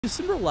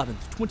December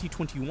 11th,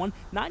 2021,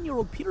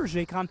 9-year-old Peter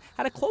Jacon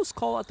had a close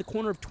call at the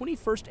corner of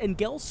 21st and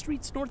Gell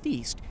Streets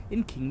Northeast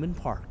in Kingman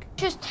Park. It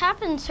just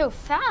happened so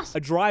fast. A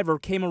driver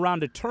came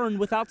around a turn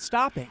without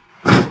stopping,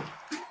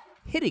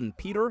 hitting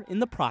Peter in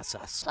the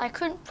process. I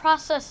couldn't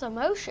process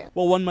emotion.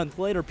 Well, 1 month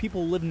later,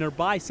 people who live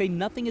nearby say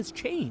nothing has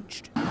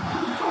changed.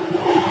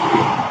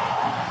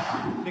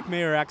 Nick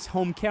Mayorak's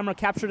home camera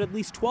captured at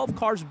least 12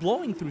 cars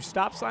blowing through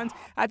stop signs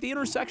at the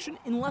intersection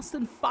in less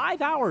than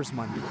 5 hours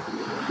Monday.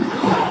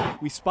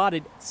 We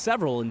spotted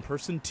several in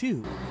person,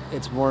 too.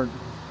 It's more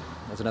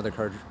as another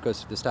car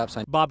goes through the stop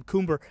sign. Bob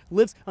Coomber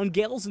lives on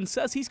Gales and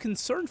says he's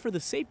concerned for the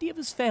safety of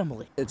his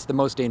family. It's the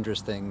most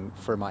dangerous thing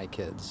for my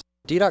kids.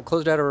 DDOT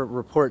closed out a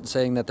report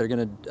saying that they're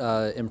going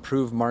to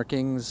improve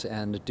markings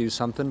and do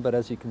something, but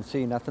as you can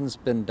see, nothing's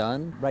been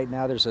done. Right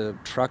now there's a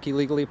truck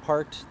illegally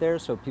parked there,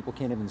 so people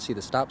can't even see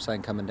the stop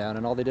sign coming down,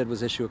 and all they did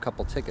was issue a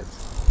couple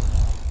tickets.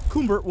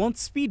 Coomber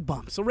wants speed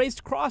bumps, a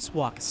raised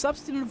crosswalk,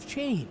 substantive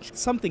change,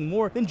 something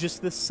more than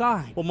just this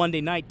sign. Well,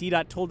 Monday night,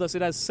 DDOT told us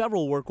it has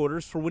several work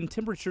orders for when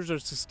temperatures are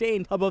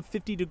sustained above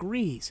 50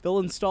 degrees. They'll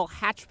install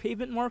hatch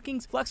pavement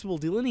markings, flexible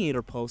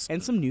delineator posts,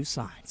 and some new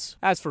signs.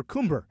 As for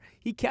Coomber,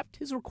 he kept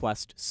his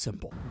request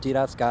simple.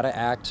 DDOT's got to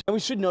act. And we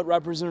should note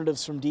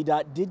representatives from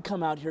DDOT did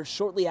come out here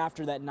shortly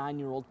after that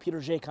 9-year-old Peter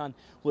Jacon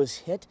was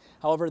hit.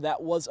 However,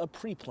 that was a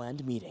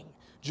pre-planned meeting.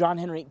 John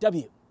Henry,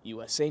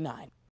 WUSA 9.